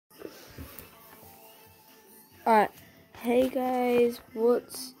Alright, hey guys,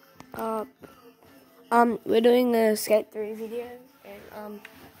 what's up? We're doing a Skate 3 video, and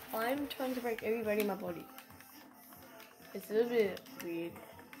I'm trying to break every bone in my body. It's a little bit weird,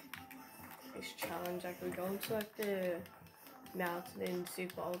 this challenge. Like, we're going to like the mountain in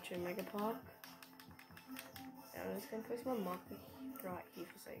Super Ultra Mega Park. And I'm just gonna place my marker right here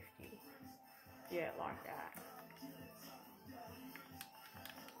for safety. Yeah, like that.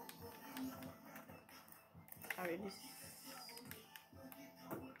 Alright, this.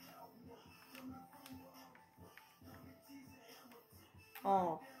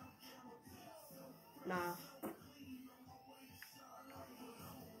 Oh. Nah.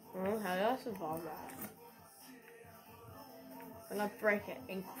 How did I survive that? And I break an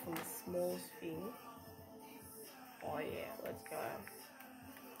ankle from the smallest thing. Oh yeah, let's go.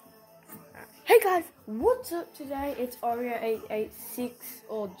 Right. Hey guys, what's up today? It's Oreo886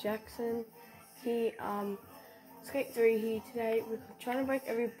 or Jackson. He Skate 3 here today. We're trying to break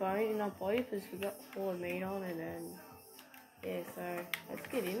every bone in our body because we got all the meat on, and then yeah, so let's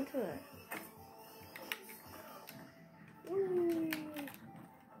get into it. Woo.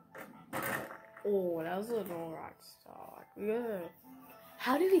 Oh, that was an alright start. We gotta.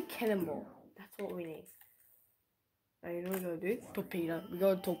 How do we cannonball? That's what we need. Now you know what we're gonna do? Torpedo. We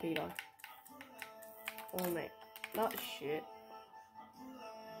got a torpedo. Oh mate, not shit.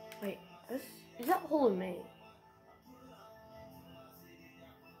 Wait, is that Hall of Me?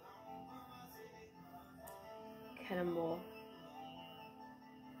 Cannonball.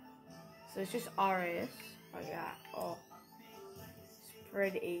 So it's just RS like that. Oh,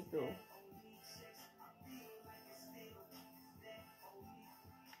 spread eagle.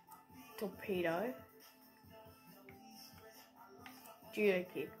 Torpedo. Judo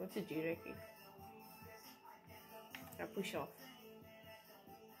kick. What's a judo kick? Now push off.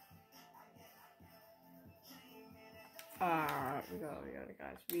 We got it,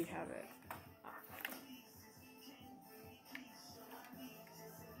 guys. We have it.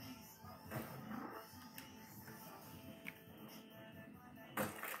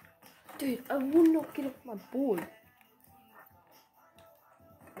 Dude, I will not get off my board.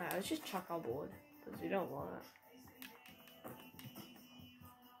 Nah, let's just chuck our board because we don't want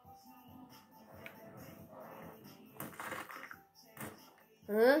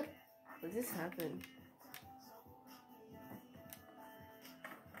it. Huh? What just happened?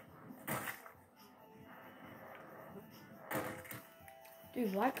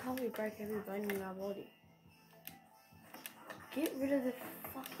 Dude, why can't we break every bone in our body? Get rid of the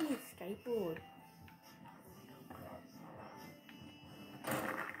fucking skateboard.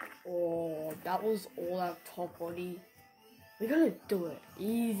 Oh, that was all our top body. We gotta do it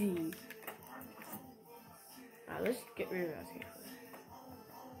easy. Alright, let's get rid of our skateboard.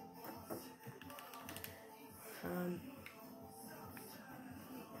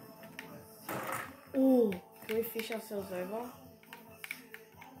 Oh, can we fish ourselves over?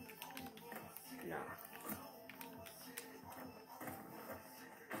 No.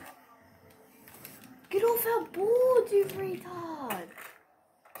 Get off our board, you retard!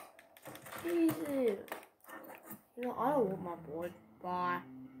 Jesus. You know, I don't want my board. Bye.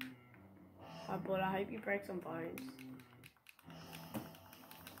 Bye, board. I hope you break some bones.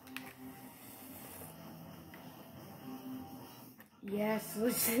 Yes,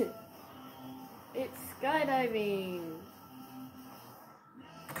 listen. It's skydiving.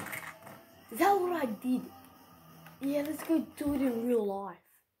 Is that what I did? Yeah, let's go do it in real life.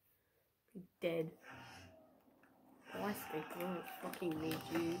 You're dead. Why skateboard? I don't fucking need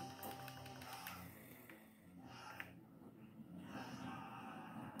you.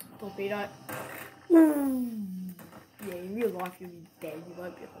 Torpedo. Yeah, in real life you'll be dead. You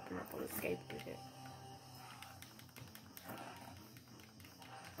won't be hopping up on a skateboard here.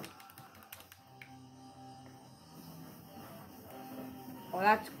 Oh,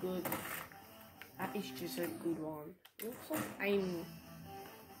 that's good. That is just a good one. Looks like I'm...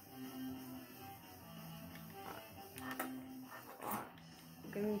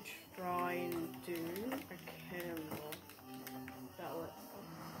 I'm gonna try and do a cannonball. That looks...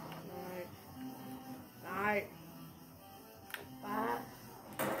 No. No.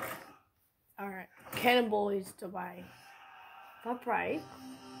 Alright. Cannonball is the way. If I break...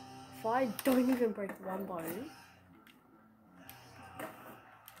 If I don't even break one bone...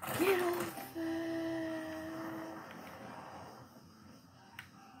 Get off it!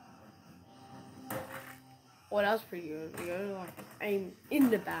 Oh, that was pretty good. We gotta like aim in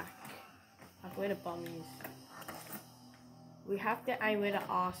the back, like where the bum is. We have to aim where the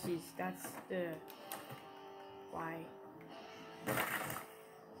arse is. That's the way.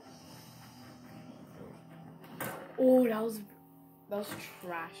 Oh, that was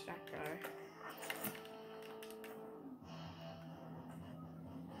trash, that guy.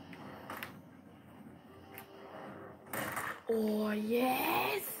 Oh,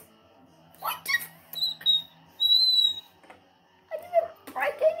 yes! What the fuck? I didn't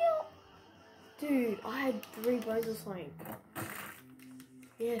break any of... Dude, I had 3 bones or something.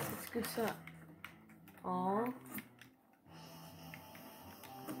 Yes, it's good stuff. Aww.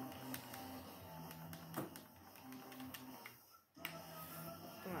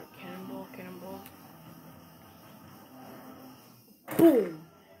 Alright, cannonball, cannonball. Boom!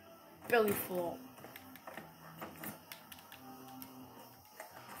 Belly flop.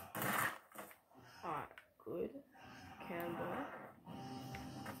 Alright, good. Cannonball.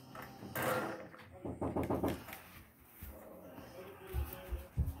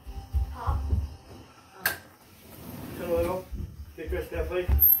 Hello, get dressed out, please.